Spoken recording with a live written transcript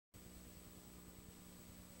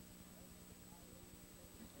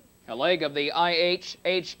a leg of the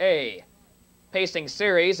IHHA pacing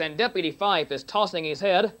series, and Deputy Fife is tossing his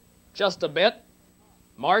head just a bit.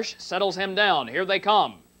 Marsh settles him down. Here they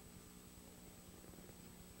come.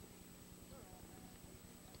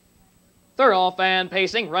 Thoroughfan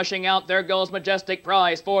pacing, rushing out. There goes Majestic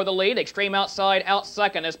Prize for the lead. Extreme Outside out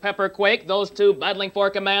second is Pepperquake. Those two battling for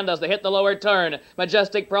command as they hit the lower turn.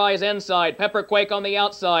 Majestic Prize inside, Pepperquake on the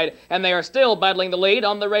outside, and they are still battling the lead.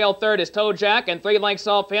 On the rail third is Toe Jack, and 3 lengths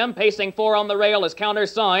off him. Pacing 4 on the rail is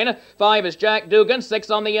Countersign. 5 is Jack Dugan. 6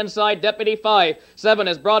 on the inside, Deputy Fife. 7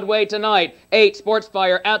 is Broadway Tonight. 8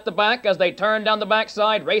 Sportsfire at the back as they turn down the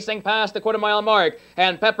backside, racing past the quarter-mile mark.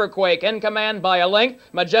 And Pepperquake in command by a length.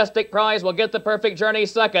 Majestic Prize will get the Perfect Journey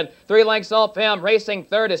second. 3 lengths off him. Racing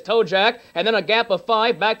third is Toe Jack, and then a gap of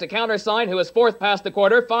 5 back to Countersign, who is fourth past the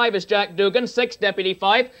quarter. 5 is Jack Dugan. 6 Deputy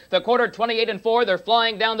Fife. The quarter 28 and 4. They're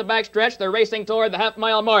flying down the backstretch. They're racing toward the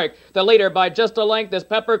half-mile mark. The leader by just a length is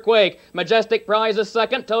Pepperquake. Majestic Prize is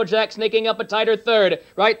second. Toe Jack sneaking up a tighter third.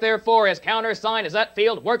 Right there 4 is Countersign as that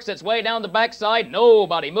field works its way down the backside.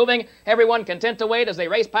 Nobody moving. Everyone content to wait as they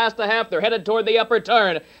race past the half. They're headed toward the upper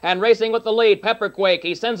turn. And racing with the lead, Pepperquake.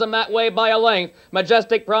 He sends them that way by a length.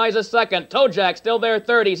 Majestic Prize is second. Toe Jack still there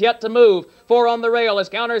third. He's yet to move. 4 on the rail is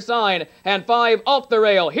Countersign, and 5 off the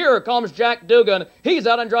rail. Here comes Jack Dugan. He's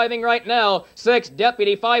out and driving right now. 6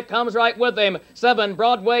 Deputy Fife comes right with him. 7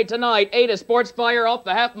 Broadway Tonight. 8 is Sportsfire off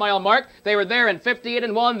the half-mile mark. They were there in 58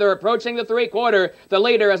 and 1. They're approaching the three-quarter. The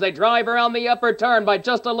leader as they drive around the upper turn by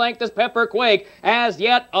just a length is Pepperquake, as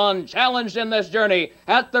yet unchallenged in this journey.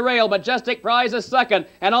 At the rail, Majestic Prize is second,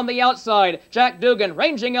 and on the outside, Jack Dugan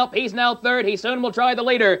ranging up. He's now third. He soon will try the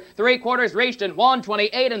leader. Three-quarters reached in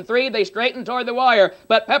 1:28 and 3. They straighten toward the wire,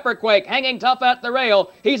 but Pepperquake hanging tough at the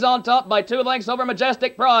rail. He's on top by 2 lengths over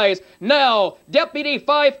Majestic Prize. Now, Deputy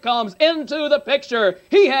Fife comes into the picture.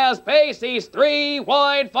 He has pace. He's 3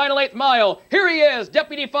 wide, final 8th mile. Here he is,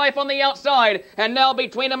 Deputy Fife on the outside, and now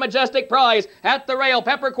between a Majestic Prize. At the rail,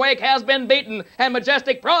 Pepperquake has been beaten, and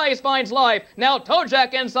Majestic Prize finds life. Now Toe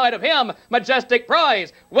Jack inside of him. Majestic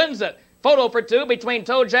Prize wins it. Photo for 2 between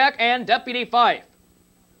Toe Jack and Deputy Fife.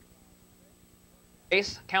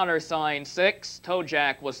 Countersign 6, Toe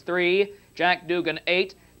Jack was 3, Jack Dugan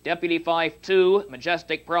 8, Deputy Fife 2,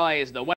 Majestic Prize the winner.